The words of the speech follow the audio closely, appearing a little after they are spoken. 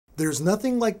There's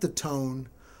nothing like the tone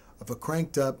of a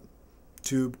cranked up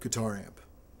tube guitar amp.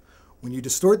 When you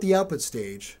distort the output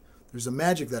stage, there's a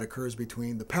magic that occurs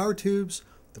between the power tubes,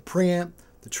 the preamp,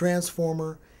 the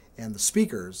transformer, and the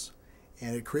speakers,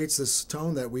 and it creates this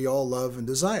tone that we all love and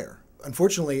desire.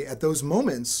 Unfortunately, at those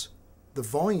moments, the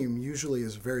volume usually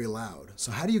is very loud.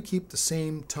 So how do you keep the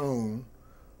same tone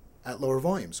at lower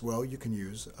volumes? Well, you can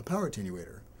use a power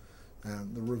attenuator.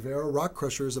 The Rivera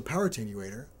Rockcrusher is a power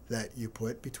attenuator that you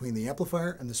put between the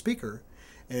amplifier and the speaker,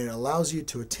 and it allows you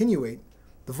to attenuate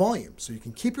the volume. So you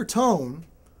can keep your tone,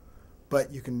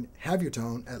 but you can have your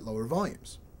tone at lower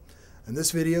volumes. In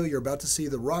this video, you're about to see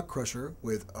the Rockcrusher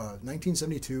with a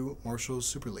 1972 Marshall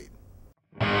Super Lead.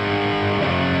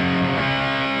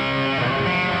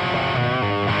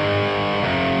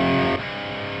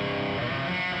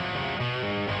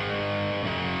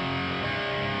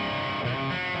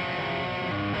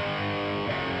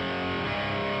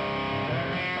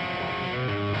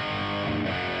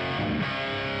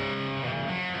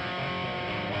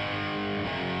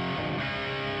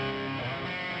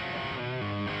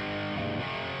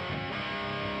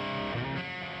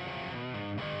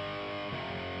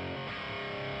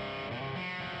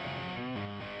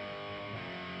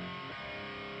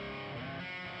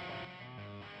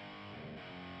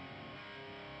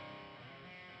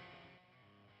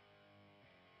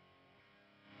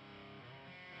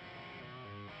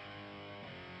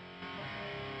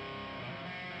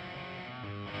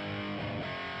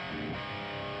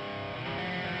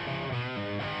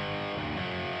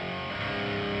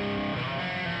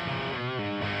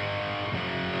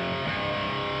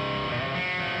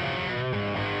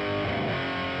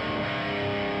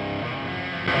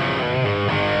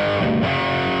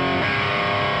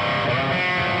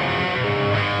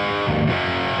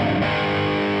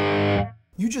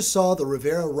 You just saw the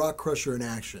Rivera Rockcrusher in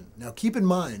action. Now keep in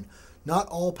mind, not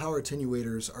all power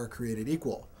attenuators are created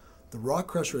equal. The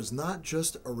Rockcrusher is not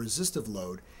just a resistive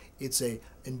load, it's an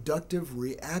inductive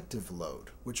reactive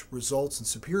load, which results in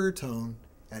superior tone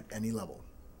at any level.